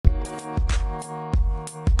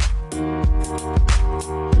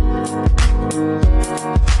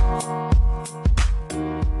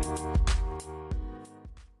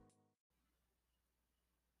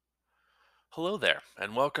Hello there,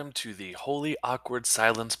 and welcome to the Holy Awkward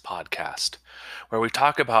Silence podcast, where we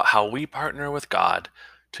talk about how we partner with God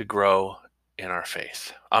to grow in our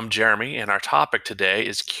faith. I'm Jeremy, and our topic today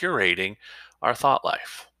is curating our thought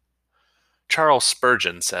life. Charles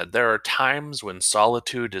Spurgeon said, "There are times when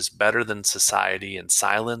solitude is better than society and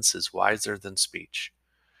silence is wiser than speech."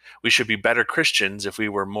 We should be better Christians if we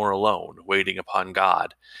were more alone, waiting upon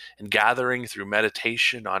God, and gathering through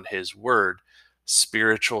meditation on His Word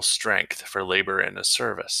spiritual strength for labor in His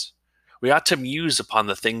service. We ought to muse upon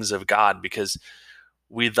the things of God because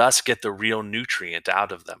we thus get the real nutrient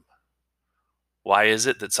out of them. Why is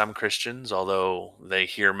it that some Christians, although they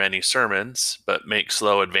hear many sermons, but make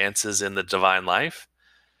slow advances in the divine life?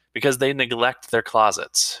 Because they neglect their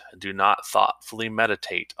closets and do not thoughtfully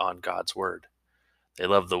meditate on God's Word. They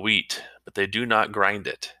love the wheat, but they do not grind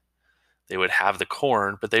it. They would have the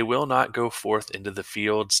corn, but they will not go forth into the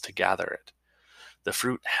fields to gather it. The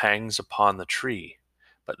fruit hangs upon the tree,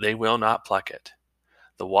 but they will not pluck it.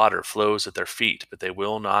 The water flows at their feet, but they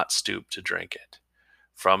will not stoop to drink it.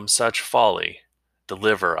 From such folly,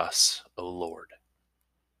 deliver us, O Lord.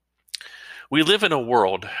 We live in a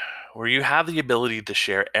world where you have the ability to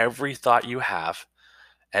share every thought you have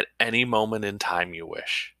at any moment in time you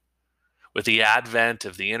wish. With the advent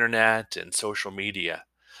of the internet and social media,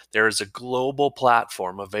 there is a global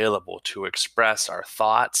platform available to express our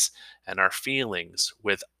thoughts and our feelings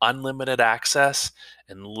with unlimited access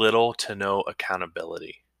and little to no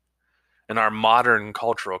accountability. In our modern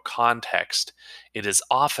cultural context, it is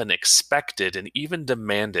often expected and even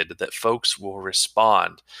demanded that folks will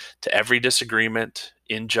respond to every disagreement,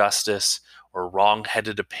 injustice, or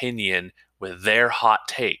wrong-headed opinion with their hot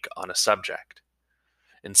take on a subject.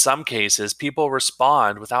 In some cases, people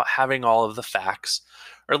respond without having all of the facts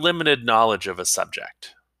or limited knowledge of a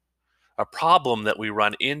subject. A problem that we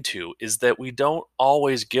run into is that we don't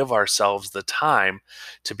always give ourselves the time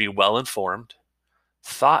to be well informed,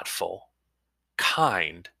 thoughtful,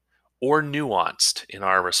 kind, or nuanced in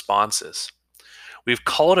our responses. We've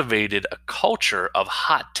cultivated a culture of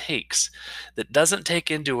hot takes that doesn't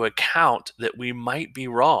take into account that we might be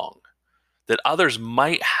wrong, that others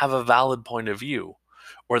might have a valid point of view,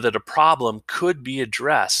 or that a problem could be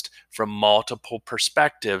addressed from multiple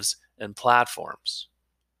perspectives and platforms.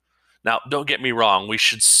 Now, don't get me wrong, we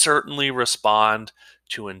should certainly respond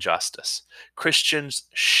to injustice. Christians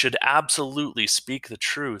should absolutely speak the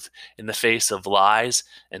truth in the face of lies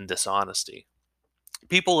and dishonesty.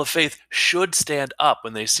 People of faith should stand up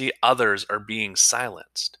when they see others are being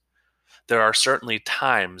silenced. There are certainly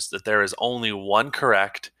times that there is only one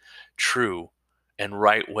correct, true, and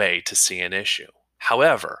right way to see an issue.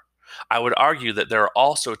 However, I would argue that there are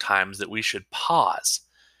also times that we should pause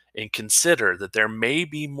and consider that there may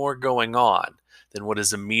be more going on than what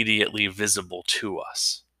is immediately visible to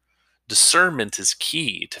us. Discernment is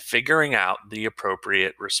key to figuring out the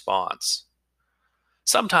appropriate response.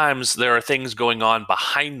 Sometimes there are things going on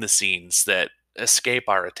behind the scenes that escape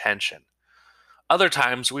our attention. Other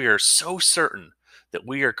times we are so certain that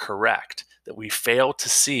we are correct that we fail to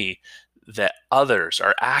see that others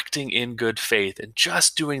are acting in good faith and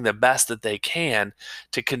just doing the best that they can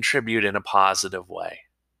to contribute in a positive way.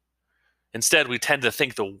 Instead, we tend to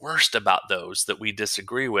think the worst about those that we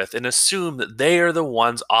disagree with and assume that they are the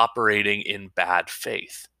ones operating in bad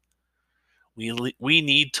faith. We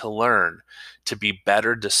need to learn to be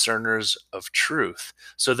better discerners of truth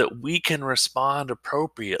so that we can respond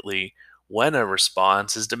appropriately when a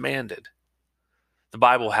response is demanded. The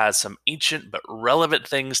Bible has some ancient but relevant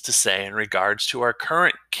things to say in regards to our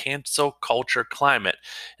current cancel culture climate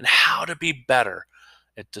and how to be better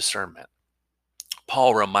at discernment.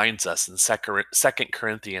 Paul reminds us in 2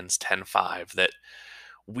 Corinthians 10:5 that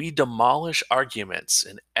we demolish arguments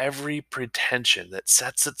and every pretension that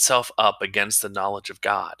sets itself up against the knowledge of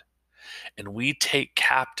God, and we take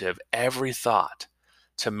captive every thought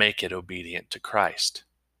to make it obedient to Christ.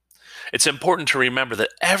 It's important to remember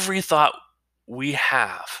that every thought we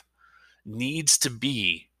have needs to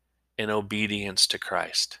be in obedience to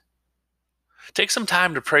Christ. Take some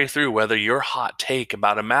time to pray through whether your hot take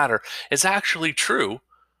about a matter is actually true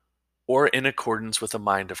or in accordance with the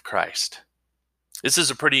mind of Christ. This is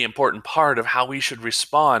a pretty important part of how we should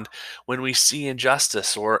respond when we see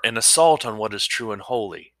injustice or an assault on what is true and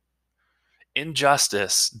holy.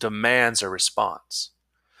 Injustice demands a response.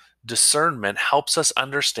 Discernment helps us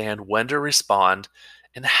understand when to respond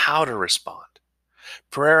and how to respond.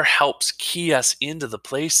 Prayer helps key us into the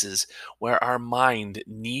places where our mind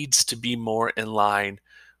needs to be more in line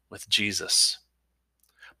with Jesus.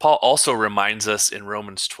 Paul also reminds us in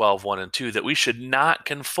Romans 12, 1 and 2 that we should not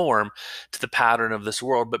conform to the pattern of this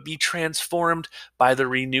world, but be transformed by the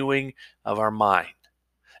renewing of our mind.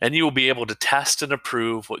 And you will be able to test and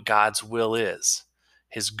approve what God's will is,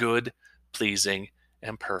 his good, pleasing,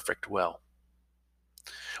 and perfect will.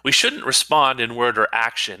 We shouldn't respond in word or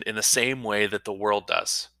action in the same way that the world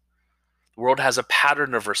does. The world has a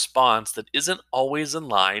pattern of response that isn't always in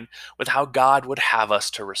line with how God would have us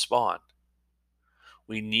to respond.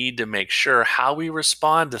 We need to make sure how we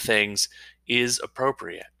respond to things is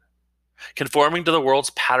appropriate. Conforming to the world's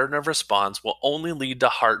pattern of response will only lead to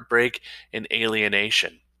heartbreak and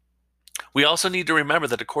alienation. We also need to remember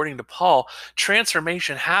that according to Paul,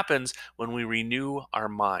 transformation happens when we renew our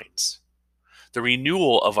minds. The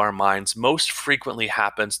renewal of our minds most frequently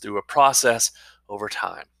happens through a process over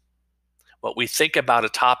time. What we think about a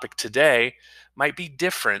topic today might be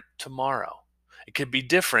different tomorrow. It could be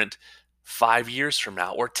different 5 years from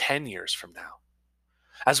now or 10 years from now.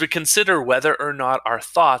 As we consider whether or not our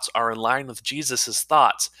thoughts are in line with Jesus'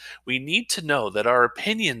 thoughts, we need to know that our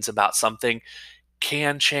opinions about something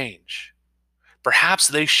can change. Perhaps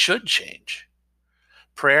they should change.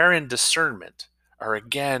 Prayer and discernment are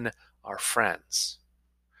again our friends.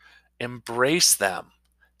 Embrace them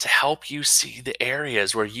to help you see the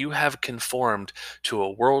areas where you have conformed to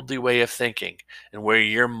a worldly way of thinking and where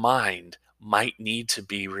your mind might need to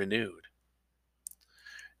be renewed.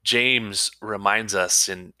 James reminds us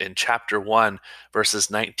in chapter 1, verses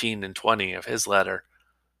 19 and 20 of his letter,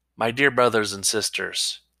 "My dear brothers and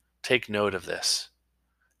sisters, take note of this.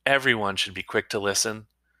 Everyone should be quick to listen,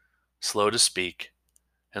 slow to speak,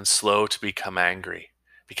 and slow to become angry,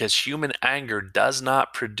 because human anger does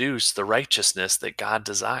not produce the righteousness that God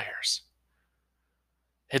desires."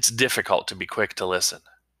 It's difficult to be quick to listen.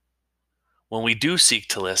 When we do seek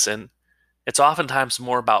to listen, it's oftentimes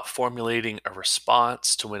more about formulating a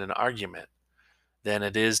response to win an argument than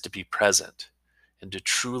it is to be present and to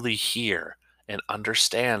truly hear and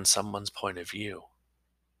understand someone's point of view.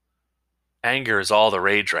 Anger is all the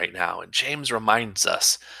rage right now, and James reminds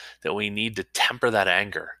us that we need to temper that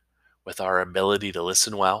anger with our ability to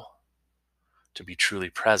listen well, to be truly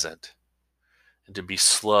present, and to be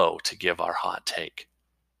slow to give our hot take.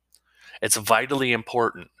 It's vitally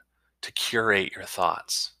important to curate your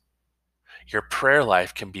thoughts. Your prayer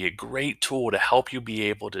life can be a great tool to help you be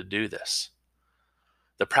able to do this.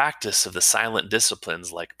 The practice of the silent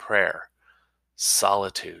disciplines like prayer,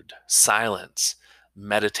 solitude, silence,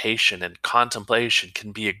 meditation, and contemplation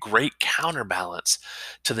can be a great counterbalance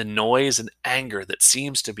to the noise and anger that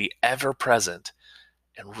seems to be ever present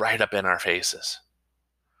and right up in our faces.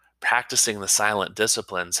 Practicing the silent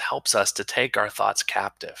disciplines helps us to take our thoughts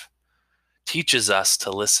captive, teaches us to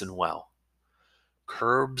listen well,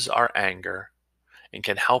 curbs our anger, and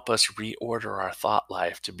can help us reorder our thought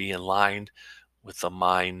life to be in line with the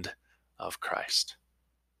mind of Christ.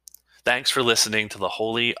 Thanks for listening to the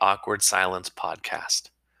Holy Awkward Silence podcast.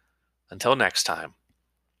 Until next time,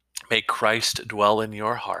 may Christ dwell in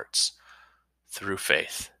your hearts through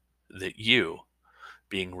faith, that you,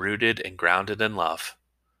 being rooted and grounded in love,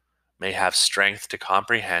 may have strength to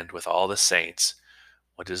comprehend with all the saints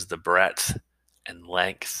what is the breadth and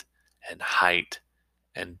length and height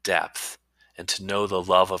and depth, and to know the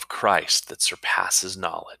love of Christ that surpasses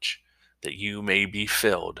knowledge, that you may be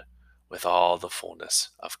filled with all the fullness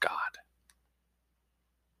of God.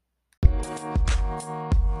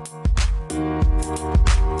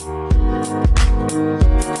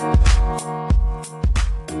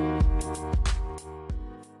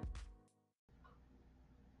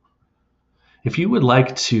 If you would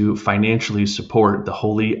like to financially support the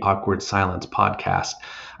Holy Awkward Silence podcast,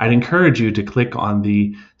 I'd encourage you to click on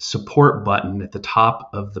the support button at the top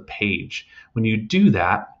of the page. When you do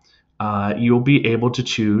that, you'll be able to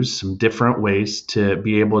choose some different ways to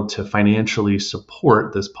be able to financially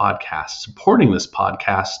support this podcast. Supporting this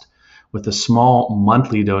podcast with a small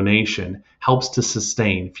monthly donation helps to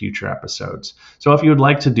sustain future episodes. So if you would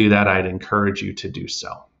like to do that, I'd encourage you to do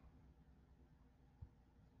so.